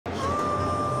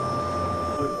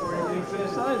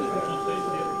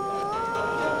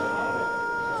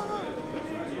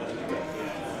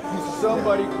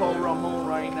Somebody call Ramon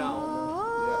right now.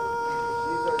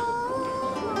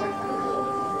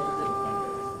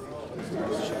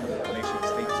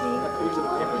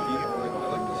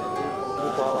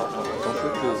 Com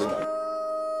certeza.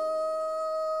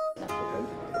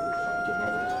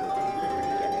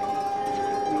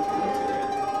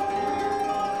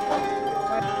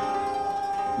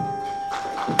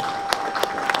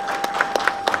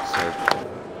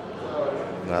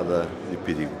 Nada de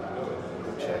perigo.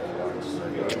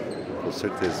 Com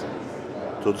certeza.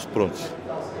 Todos prontos.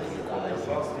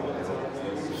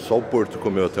 Só o Porto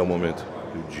comeu até o momento.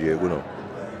 E o Diego não.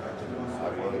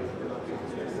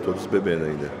 Todos bebendo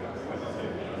ainda.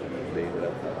 Bem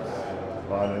hidratados.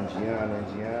 Ó, a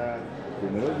Nandinha.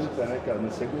 Primeiro luta, né, cara?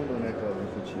 No segundo, né, cara? No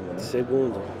futebol, né?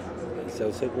 Segundo. Esse é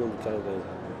o segundo que ela ganhou.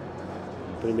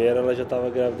 Primeiro ela já estava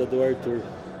grávida do Arthur.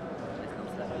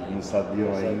 Não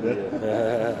sabiam ainda.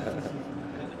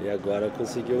 E agora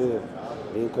conseguiu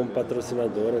vir como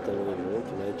patrocinadora também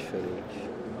junto, né? Diferente.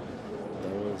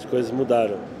 Então as coisas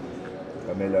mudaram.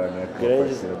 Fica melhor, né?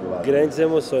 Grandes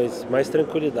emoções, mais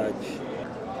tranquilidade.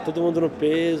 Todo mundo no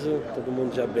peso, todo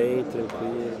mundo já bem,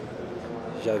 tranquilo.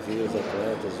 Já vi os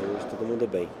atletas hoje, todo mundo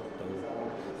bem. Então,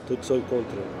 tudo sob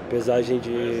controle. Pesagem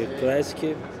de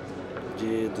Classic,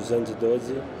 de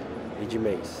 212 e de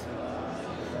mês.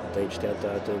 Então a gente tem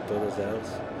atleta em todas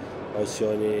elas.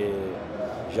 Alcione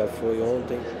já foi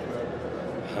ontem,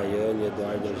 Rayane e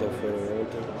Eduardo já foram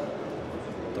ontem.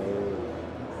 Então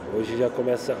hoje já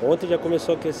começa. Ontem já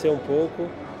começou a aquecer um pouco,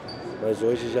 mas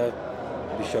hoje já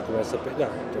o bicho já começa a pegar.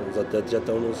 Então os atletas já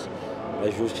estão nos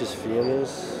ajustes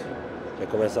finos, já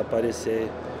começa a aparecer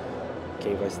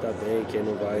quem vai estar bem, quem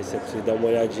não vai. Você precisa dar uma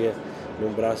olhadinha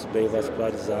num braço bem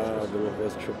vascularizado, no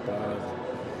rosto chupado.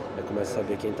 Já começa a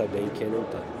saber quem está bem e quem não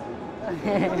está.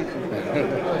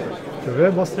 Deixa eu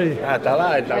ver, mostra aí. Ah, tá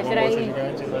lá, ele tá com uma bolsa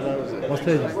gigante.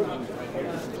 Mostra aí.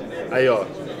 Aí, ó.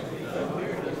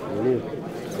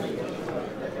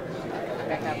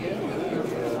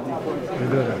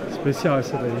 Especial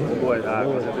essa daí. Boa,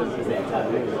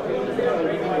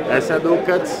 essa é do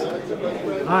Cuts.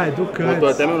 Ah, é do Cuts. Botou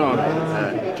até meu nome.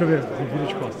 Deixa eu ver, vira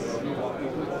de costas.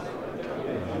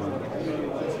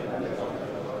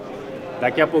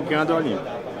 Daqui a pouquinho eu dou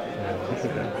limpo.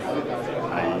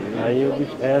 Aí o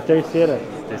bicho, é a terceira.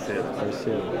 Terceira.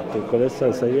 Tem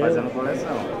coleção, isso aí é... Fazendo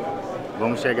coleção.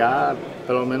 Vamos chegar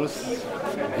pelo menos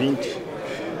 20.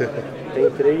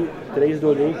 Tem três do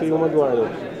Olímpio e uma do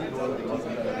Arnold.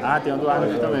 Ah, tem um do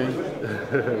Arnold também.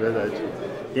 Verdade.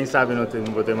 Quem sabe não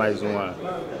vou ter mais uma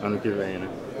ano que vem, né?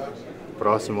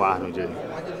 Próximo Arnold aí.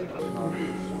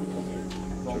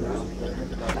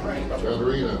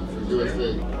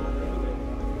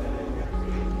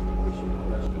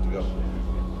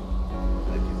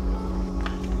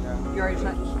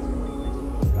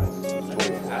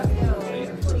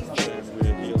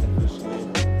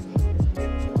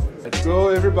 Let's go,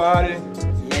 everybody.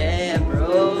 Yeah,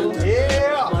 bro.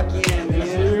 Yeah. Fuck yeah,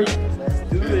 man. Let's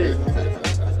do it.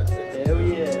 Hell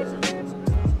yeah.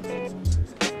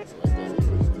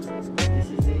 This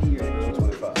is the year, bro.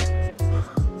 25.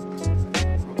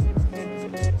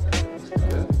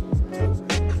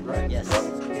 Yes,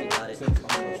 we got it.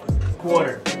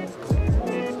 Quarter.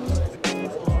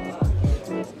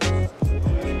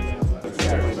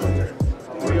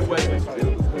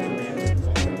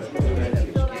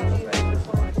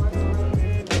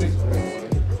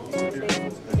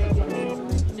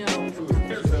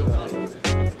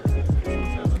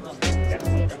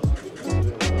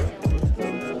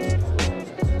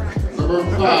 Number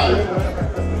 5.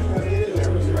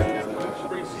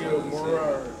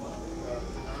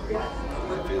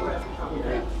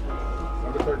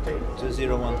 Number 13.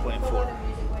 201.4.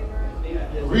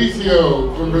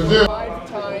 Ricio from Brazil.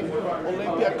 5-time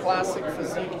Olympia Classic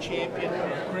Physique Champion,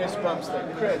 Chris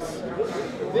Bumstead. Chris,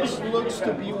 this looks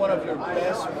to be one of your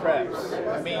best preps.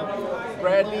 I mean,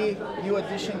 Bradley, new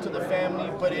addition to the family,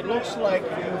 but it looks like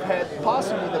you've had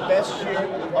possibly the best year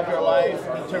of your life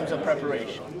in terms of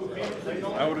preparation.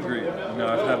 I would agree. You know,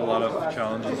 I've had a lot of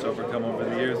challenges to overcome over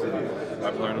the years, and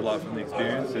I've learned a lot from the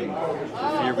experience. And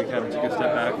this year we kind of took a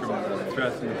step back from the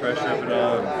stress and the pressure of it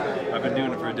all. And I've been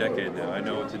doing it for a decade now. I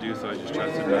know what to do, so I just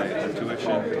trusted my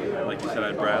intuition. Like you said, I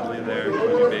had Bradley there,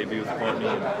 my baby was Courtney,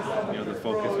 and you know the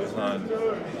focus was on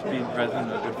just being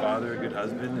present, a good father, a good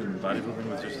husband, and bodybuilding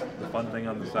was just the fun thing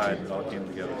on the side. It all came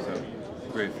together. So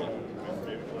grateful.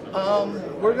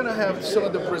 We're gonna have some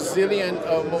of the Brazilian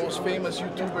most famous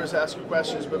YouTubers ask you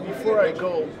questions, but before I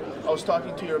go, I was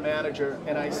talking to your manager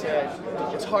and I said,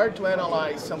 it's hard to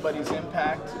analyze somebody's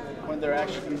impact when they're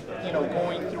actually,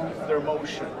 going through their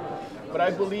motion. But I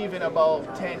believe in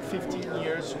about 10, 15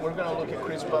 years, we're going to look at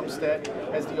Chris Bumstead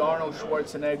as the Arnold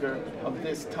Schwarzenegger of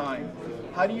this time.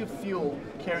 How do you feel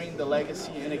carrying the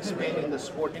legacy and expanding the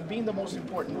sport and being the most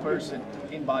important person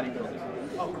in bodybuilding?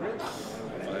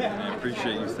 I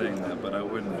appreciate you saying that, but I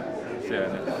wouldn't say I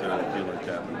necessarily feel like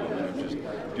that at the moment. I'm just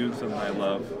doing something I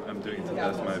love. I'm doing it to the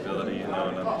best of my ability, and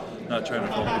I'm not trying to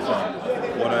focus on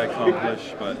what I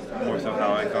accomplish, but more so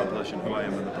how I accomplish and who I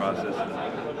am in the process. And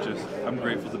I'm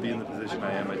grateful to be in the position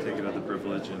I am. I take it as a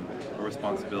privilege and a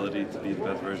responsibility to be the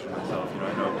best version of myself.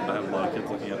 I know I have a lot of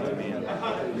kids looking up to me, and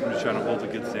I'm just trying to hold a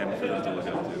good standard for them to look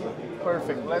up to.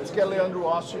 Perfect. Let's get Leandro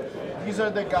Ossio. These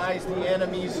are the guys, the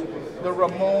enemies, the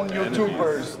Ramon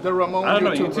YouTubers. The Ramon YouTubers. I don't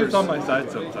know, YouTube's on my side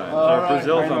sometimes.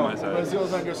 Brazil's on my side.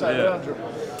 Brazil's on your side, yeah. Leandro.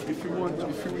 If you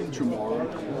win tomorrow,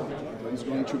 it's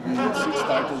going to be 6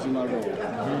 titles in a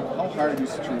row. How hard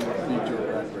is it to beat your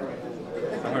record?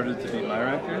 Harder to beat my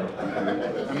record?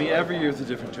 I mean, every year is a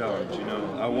different challenge,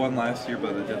 I won last year,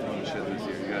 but I definitely want to shit this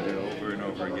year. You gotta do it over and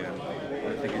over again.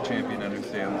 I think a champion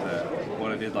understands that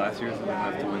what I did last year is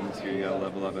enough to win this year. You gotta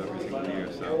level up every single year.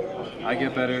 So I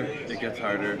get better, it gets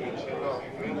harder,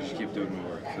 and just keep doing my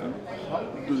work. So how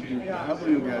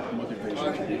do you get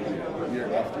motivation to be year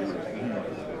after year?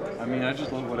 I mean, I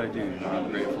just love what I do.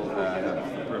 I'm grateful that I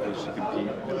have the privilege to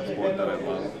compete in a sport that I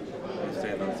love. And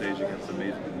stand on stage against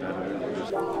amazing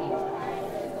competitors.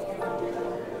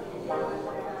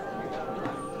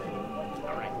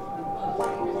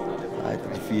 Ai, tá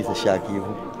difícil achar aqui.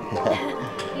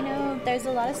 There's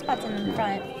a lot of spots in the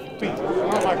front.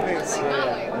 Not like this.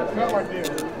 Not like this.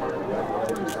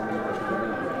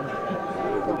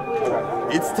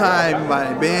 It's time,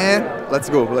 my man. Let's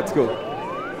go, let's go.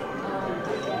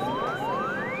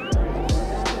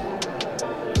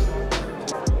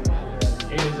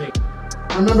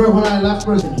 I remember when I left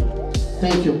prison.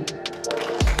 Thank you.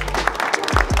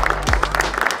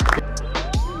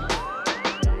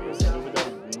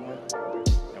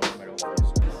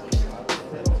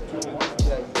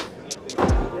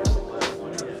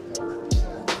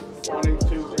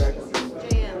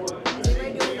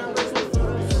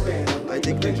 I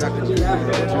think the jacket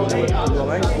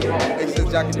it's the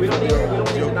jacket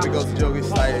joke because the joke is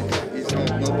like it's no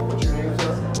opportunity.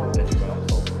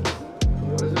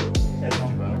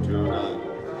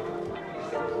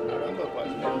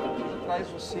 Faz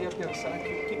você a pensar que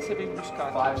o que você veio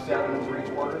buscar. 5'7" and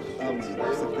 3/4.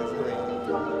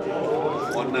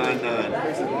 199.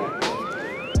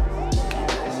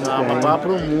 Amapá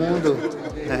pro mundo.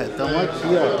 Estamos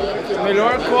aqui, ó.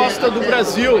 Melhor costa do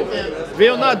Brasil.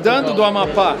 Veio nadando do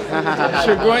Amapá.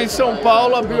 Chegou em São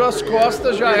Paulo, abriu as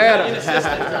costas, já era.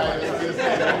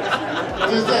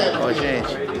 Ó,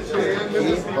 gente,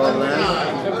 aqui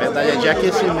rolando medalha de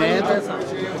aquecimento,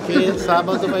 porque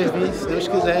sábado vai vir, se Deus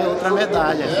quiser, outra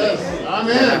medalha.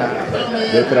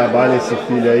 Deu trabalho esse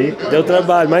filho aí? Deu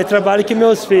trabalho, mais trabalho que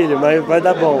meus filhos, mas vai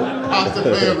dar bom.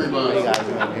 Obrigado,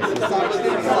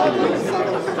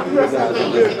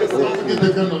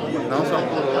 não só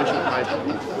por hoje, mas por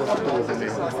tudo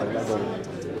mesmo.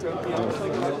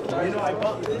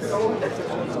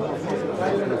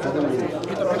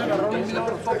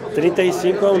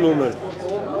 35 é o número.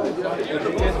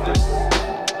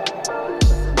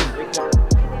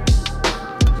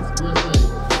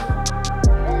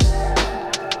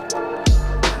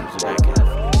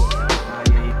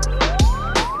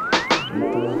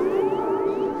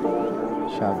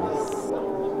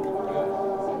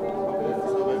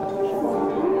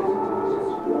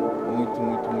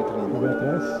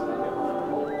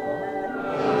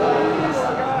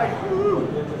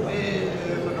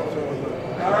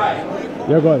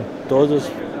 E agora? Todos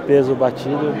peso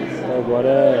batido. Agora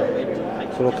é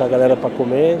colocar a galera para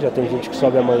comer. Já tem gente que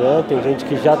sobe amanhã, tem gente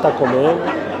que já está comendo.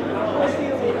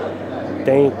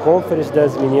 Tem conference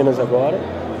das meninas agora.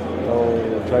 Então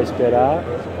a gente vai esperar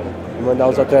e mandar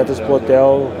os atletas pro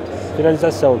hotel.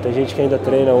 Finalização. Tem gente que ainda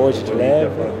treina hoje, te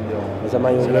leva. Mas a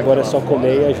maioria agora é só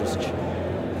comer e ajuste.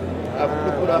 Vou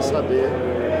procurar saber.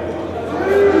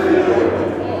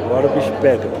 Agora o bicho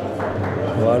pega.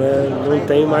 Agora não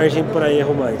tem margem para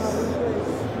erro mais.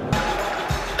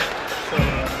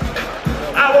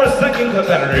 Our second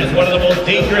competitor is one of the most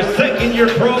dangerous second-year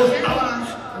pros. It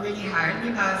was really hard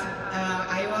because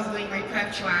I was doing my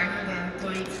prep to Arnold and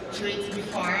 2 weeks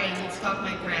before I stopped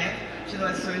my prep to do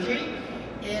a surgery.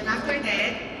 And after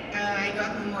that, I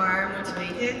got more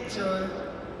motivated to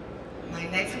my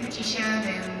next competition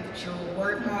and to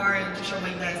work more and to show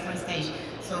my best on stage.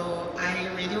 So I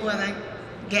really want to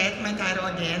get my title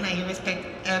again. I respect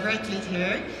every athlete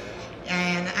here,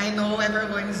 and I know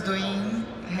everyone is doing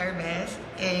her best.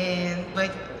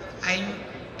 But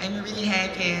I'm really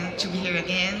happy to be here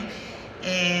again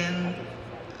and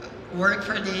work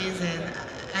for this. And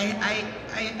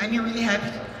I'm really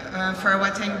happy for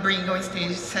what I'm bringing on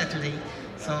stage Saturday.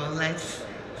 So let's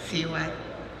see what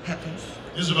happens.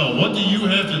 Isabel, what do you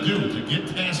have to do to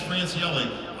get past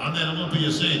Franciella on that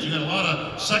Olympia stage? You got a lot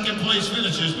of second place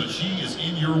finishes, but she is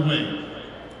in your way.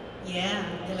 Yeah,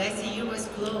 the last year was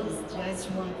close, just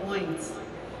 1 point.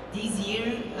 This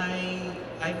year,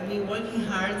 I've been working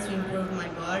hard to improve my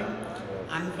body.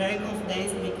 I'm very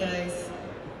confident because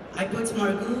I put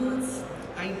more goods,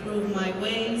 I improve my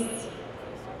waist,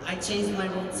 I changed my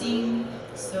routine,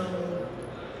 so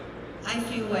I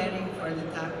feel ready for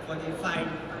the fight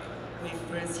with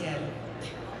Franciella.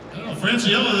 I don't know,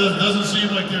 Franciella doesn't seem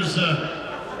like there's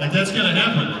like that's gonna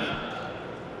happen.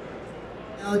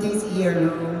 No, this year,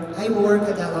 no. I worked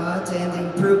a lot and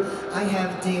improved. I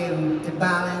have the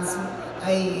balance.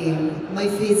 My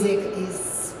physique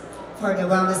is for the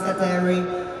wellness category.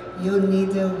 You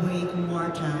need a week more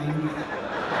time.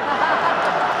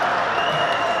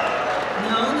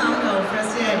 No,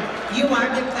 Franciella, you are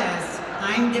the past.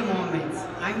 I'm the moment.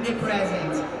 I'm the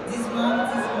present. This moment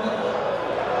is moment.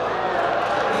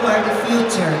 You are the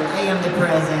future. I am the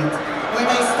present. When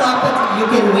I stop it, you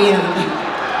can win.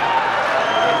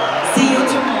 See you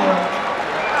tomorrow.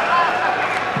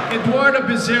 Eduarda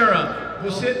Bezerra,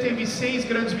 você teve 6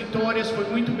 grandes vitórias, foi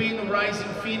muito bem no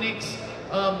Rising Phoenix.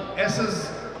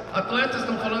 Essas atletas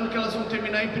estão falando que elas vão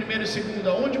terminar em primeiro e segundo.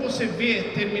 Onde você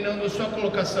vê terminando a sua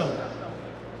colocação?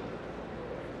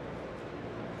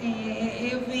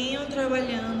 Eu venho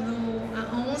trabalhando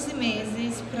há 11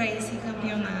 meses para esse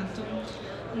campeonato,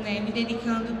 né, me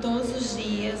dedicando todos os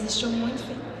dias. Estou muito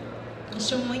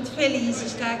feliz de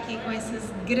estar aqui com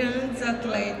esses grandes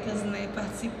atletas, né,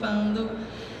 participando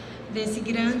desse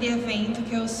grande evento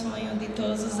que é o sonho de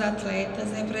todos os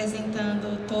atletas,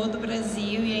 representando todo o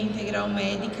Brasil e a Integral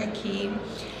Médica aqui.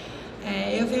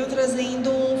 Eu venho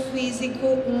trazendo um físico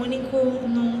único,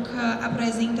 nunca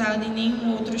apresentado em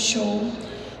nenhum outro show.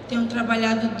 Tenho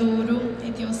trabalhado duro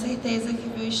e tenho certeza que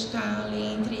vou estar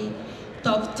ali entre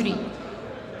top 3.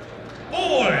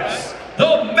 Boys,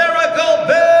 the Miracle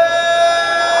Bell!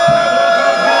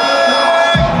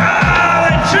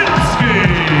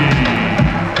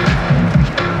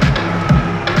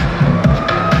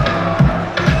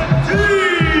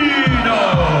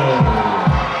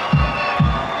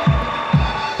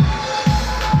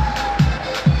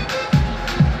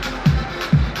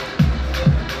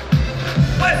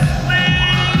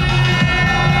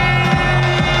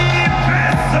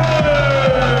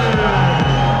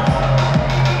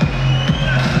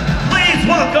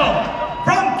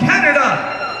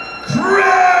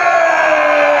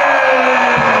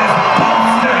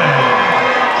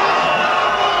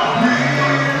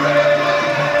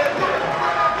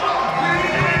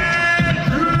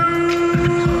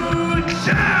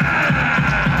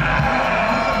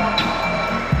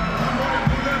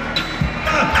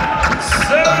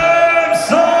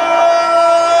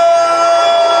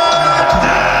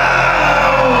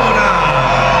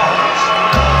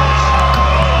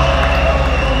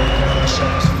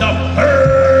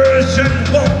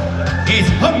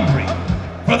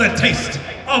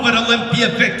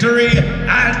 Victory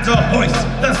and to hoist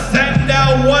the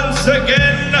standout once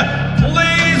again.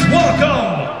 Please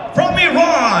welcome from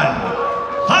Iran,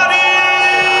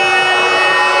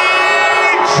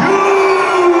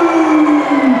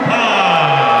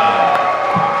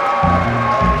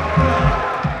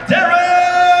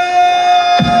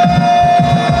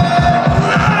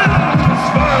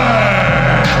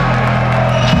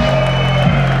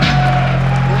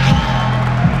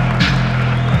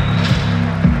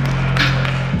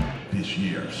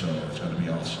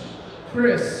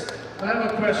 Chris, I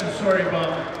have a question, sorry,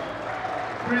 Bob.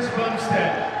 Chris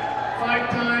Bumstead,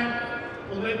 5-time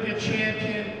Olympia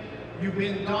champion. You've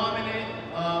been dominant.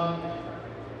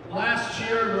 Last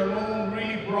year, Ramon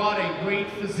really brought a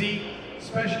great physique,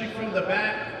 especially from the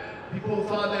back. People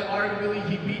thought that arguably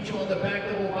he beat you on the back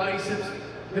double biceps.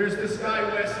 There's this guy,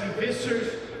 Wesley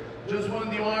Vissers, just won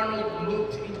the Arnold,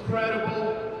 looked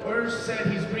incredible. Urs said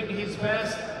he's bringing his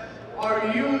best.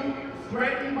 Are you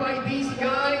threatened by these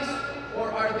guys, or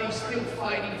are they still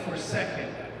fighting for second?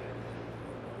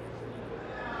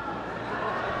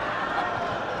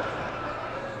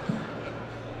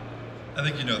 I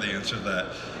think you know the answer to that.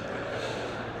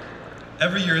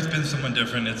 Every year it's been someone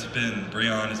different. It's been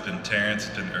Breon, it's been Terrence,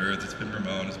 it's been Earth, it's been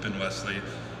Ramon, it's been Wesley,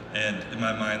 and in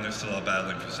my mind they're still all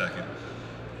battling for second.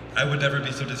 I would never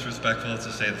be so disrespectful as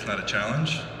to say it's not a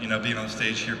challenge. You know, being on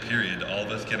stage here, period, all of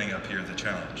us getting up here is a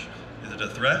challenge. Is it a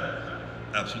threat?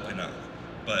 Absolutely not.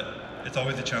 But it's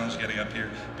always a challenge getting up here,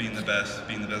 being the best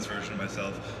version of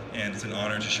myself, and it's an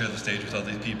honor to share the stage with all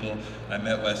these people. I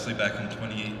met Wesley back in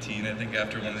 2018, I think,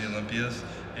 after one of the Olympias,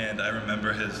 and I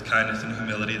remember his kindness and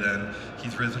humility then.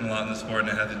 He's risen a lot in the sport and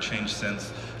it hasn't changed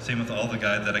since. Same with all the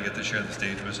guys that I get to share the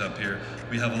stage with up here.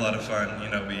 We have a lot of fun, you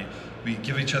know, we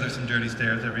give each other some dirty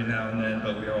stares every now and then,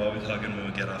 but we are always hugging when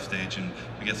we get off stage, and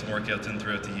we get some workouts in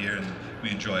throughout the year and we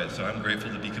enjoy it. So I'm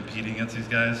grateful to be competing against these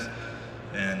guys,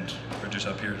 and we're just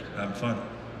up here having fun.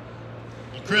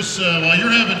 Well, Chris, while you're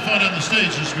having fun on the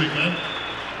stage this week, man,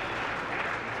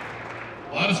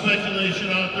 a lot of speculation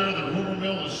out there. The rumor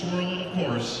mill is swirling, of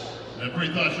course. And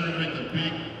everybody thought you were going to make the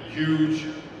big, huge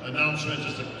announcement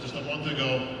just a month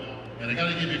ago. And I got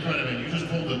to give you credit, man. You just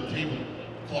pulled the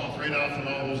tablecloth right out from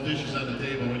all those dishes on the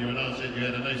table when you announced that you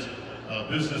had a nice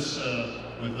business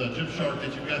with Jim Shark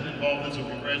that you got involved in. So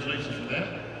congratulations for that.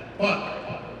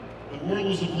 But the world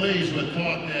was ablaze with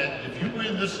talk that if you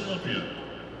win this Olympia,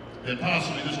 that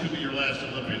possibly this could be your last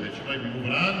Olympia, that you might be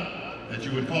moving on, that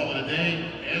you would call it a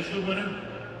day as the winner,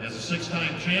 as a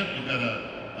 6-time champ. You've got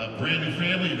a brand new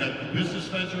family, you've got business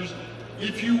ventures.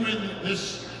 If you win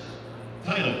this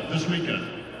title this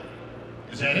weekend,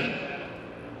 is that it?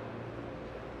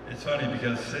 It's funny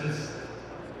because since,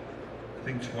 I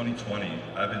think 2020,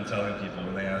 I've been telling people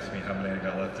when they ask me how many I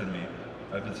got left in me,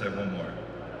 I've been saying one more.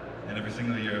 And every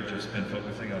single year I've just been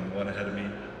focusing on the one ahead of me,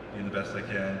 being the best I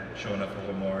can, showing up for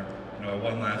one more. You know, I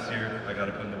won last year, I got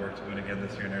to put in the work to win again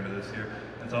this year and into this year.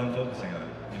 That's all I'm focusing on.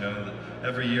 You know,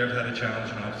 every year I've had a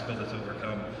challenge, an obstacle that's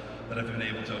overcome, that I've been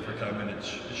able to overcome, and it's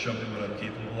shown me what I'm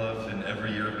capable of. And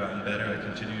every year I've gotten better, I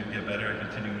continue to get better, I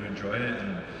continue to enjoy it.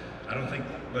 And I don't think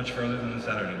much further than this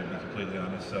Saturday, to be completely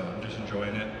honest. So I'm just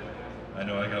enjoying it. I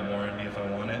know I got more in me if I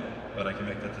want it, but I can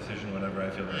make that decision whenever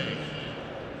I feel ready.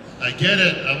 I get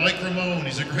it. I like Ramon.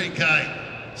 He's a great guy.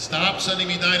 Stop sending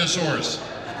me dinosaurs.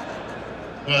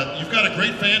 But you've got a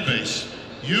great fan base.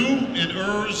 You and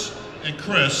Urs and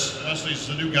Chris, Wesley's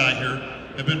the new guy here,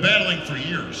 have been battling for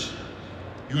years.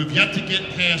 You have yet to get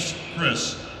past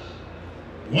Chris.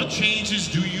 What changes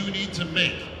do you need to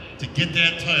make to get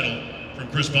that title from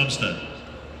Chris Bumstead?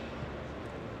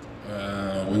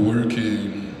 We work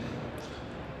in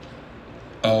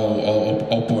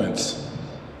all points,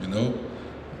 you know,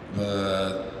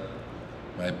 but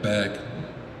my back,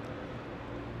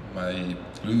 my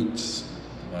glutes,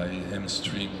 my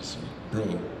hamstrings,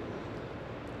 bro.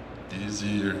 This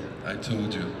year, I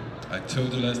told you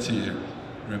last year,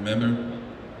 remember?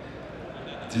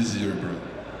 This year, bro.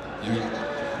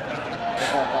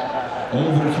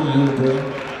 Over for you, bro.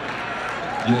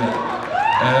 Yeah.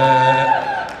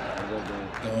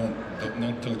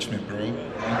 Don't touch me, bro.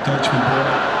 Don't touch me, bro.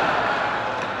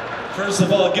 First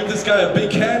of all, give this guy a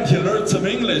big hand. He learned some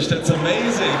English. That's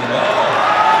amazing. Wow.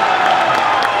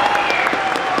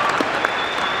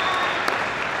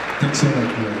 Thanks so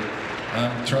much, bro.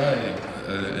 I'm trying.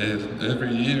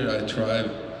 Every year I try.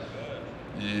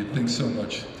 Thanks so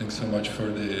much. Thanks so much for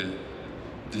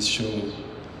this show.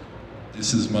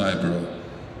 This is my bro.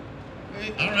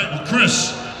 All right, well,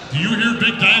 Chris, do you hear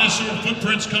big dinosaur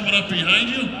footprints coming up behind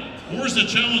you? Or is the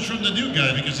challenge from the new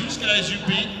guy? Because these guys you've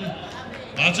beaten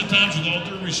lots of times with all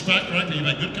due respect, right? But you've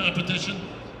had good competition.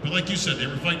 But like you said, they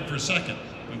were fighting for a second.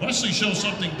 But Wesley shows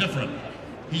something different.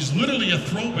 He's literally a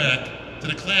throwback to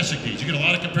the classic days. You get a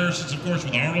lot of comparisons, of course,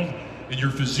 with Arnold and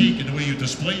your physique and the way you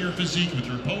display your physique with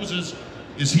your poses.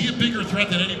 Is he a bigger threat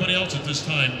than anybody else at this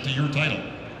time to your title?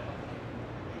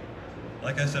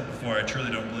 Like I said before, I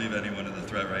truly don't believe anyone is a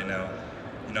threat right now.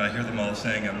 You know, I hear them all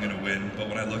saying I'm going to win, but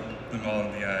when I look them all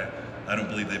in the eye, I don't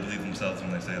believe they believe themselves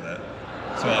when they say that.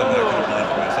 So I'm not going to believe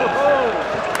it myself.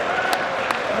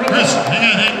 Chris, hang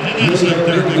on a second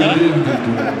there.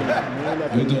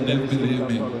 You don't even believe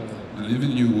me. Believe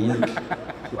in your work.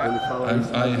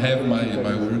 I have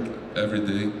my work every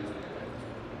day.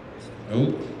 No?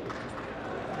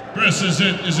 Chris, is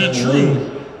it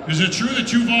true? Is it true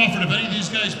that you've offered, if any of these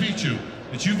guys beat you,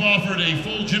 that you've offered a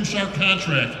full Gymshark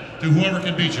contract to whoever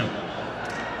can beat you?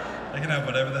 They can have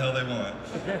whatever the hell they want.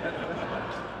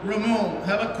 Ramon, I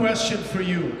have a question for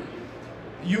you.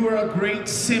 You are a great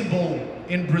symbol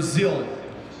in Brazil.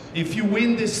 If you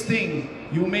win this thing,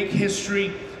 you'll make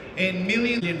history and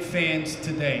millions of fans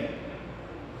today.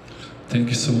 Thank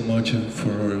you so much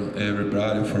for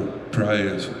everybody for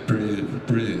prayers,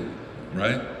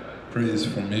 right? Praise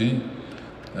for me.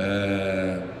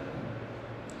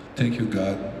 Thank you,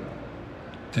 God.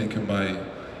 Thank you, my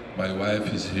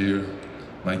wife is here,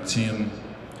 my team.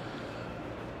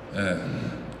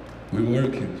 we're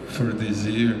working for this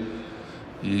year.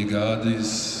 And God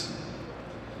is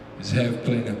have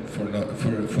planned for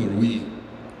we.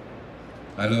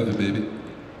 I love you, baby.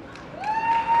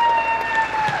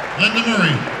 Linda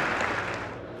Murray.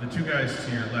 The two guys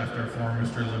to your left are former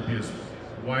Mr. Olympias.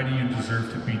 Why do you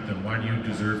deserve to beat them? Why do you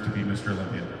deserve to be Mr.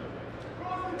 Olympia?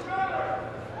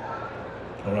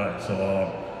 All right,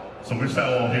 so we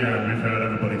sat all here and we've heard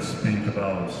everybody speak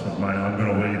about, I'm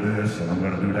going to weigh this and I'm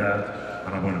going to do that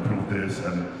and I'm going to prove this,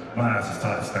 and my ass is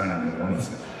tired standing there,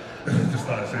 honestly. Just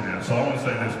tired sitting there. So I want to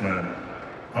say this, man.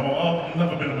 I've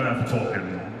never been a man for talking.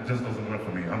 It just doesn't work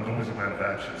for me. I'm always a man of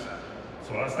actions.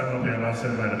 So I stand up here and I say,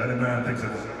 man, if any man thinks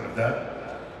of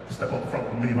that, step up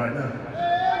front with me right now.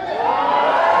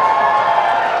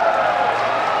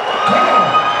 Come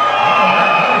on!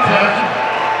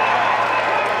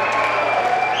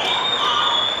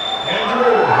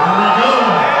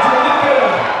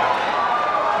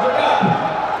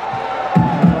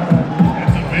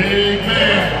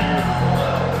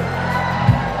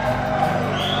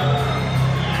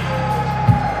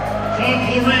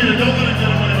 Don't let it get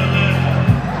away.